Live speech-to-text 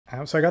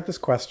So I got this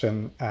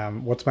question,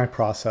 what's my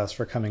process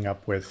for coming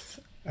up with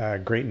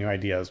great new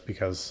ideas?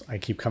 Because I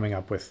keep coming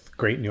up with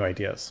great new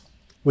ideas,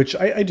 which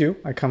I do.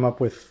 I come up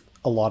with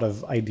a lot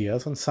of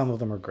ideas and some of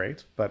them are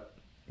great, but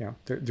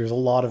there's a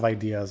lot of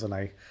ideas and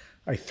I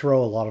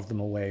throw a lot of them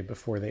away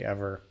before they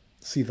ever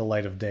see the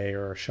light of day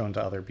or are shown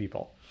to other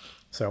people.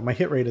 So my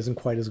hit rate isn't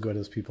quite as good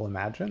as people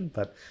imagine,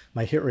 but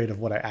my hit rate of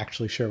what I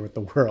actually share with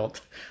the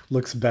world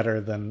looks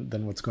better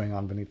than what's going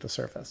on beneath the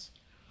surface.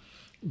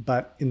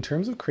 But in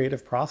terms of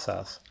creative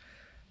process,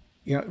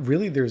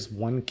 really there's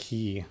one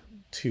key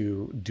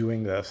to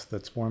doing this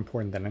that's more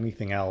important than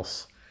anything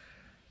else.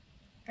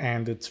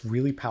 And it's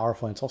really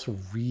powerful. And it's also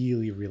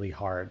really, really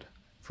hard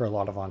for a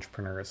lot of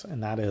entrepreneurs.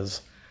 And that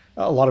is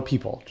a lot of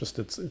people, just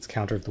it's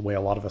countered the way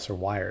a lot of us are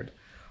wired.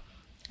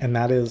 And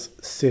that is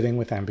sitting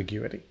with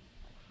ambiguity,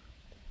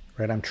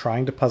 right? I'm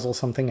trying to puzzle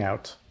something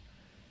out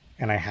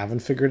and I haven't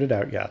figured it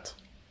out yet.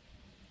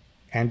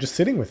 And just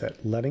sitting with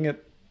it, letting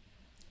it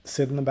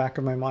sit in the back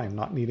of my mind,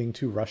 not needing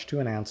to rush to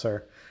an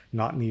answer,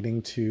 not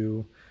needing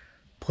to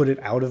put it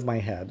out of my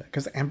head,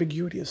 because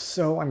ambiguity is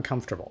so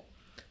uncomfortable.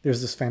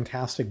 There's this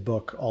fantastic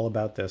book all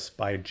about this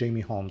by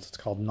Jamie Holmes. It's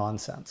called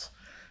Nonsense,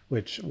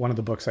 which one of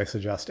the books I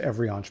suggest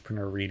every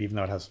entrepreneur read, even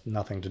though it has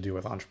nothing to do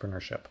with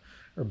entrepreneurship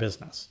or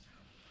business.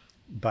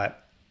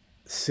 But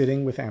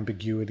sitting with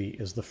ambiguity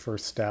is the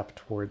first step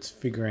towards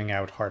figuring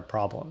out hard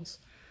problems.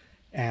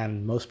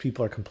 And most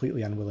people are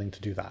completely unwilling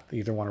to do that. They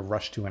either want to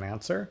rush to an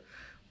answer,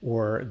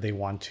 or they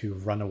want to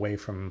run away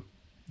from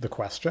the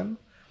question,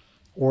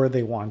 or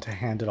they want to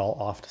hand it all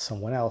off to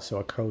someone else. So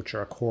a coach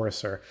or a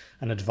course or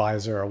an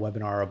advisor or a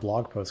webinar or a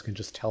blog post can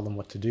just tell them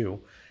what to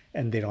do,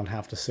 and they don't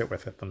have to sit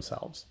with it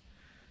themselves.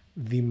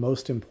 The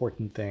most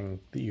important thing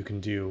that you can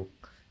do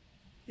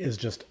is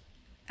just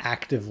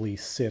actively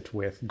sit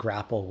with,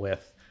 grapple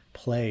with,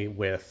 play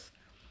with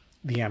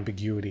the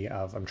ambiguity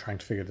of, I'm trying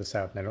to figure this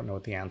out and I don't know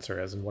what the answer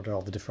is, and what are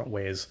all the different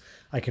ways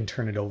I can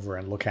turn it over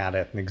and look at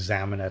it and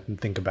examine it and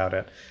think about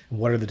it, and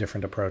what are the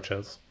different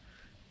approaches.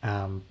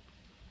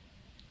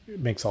 It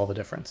makes all the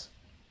difference.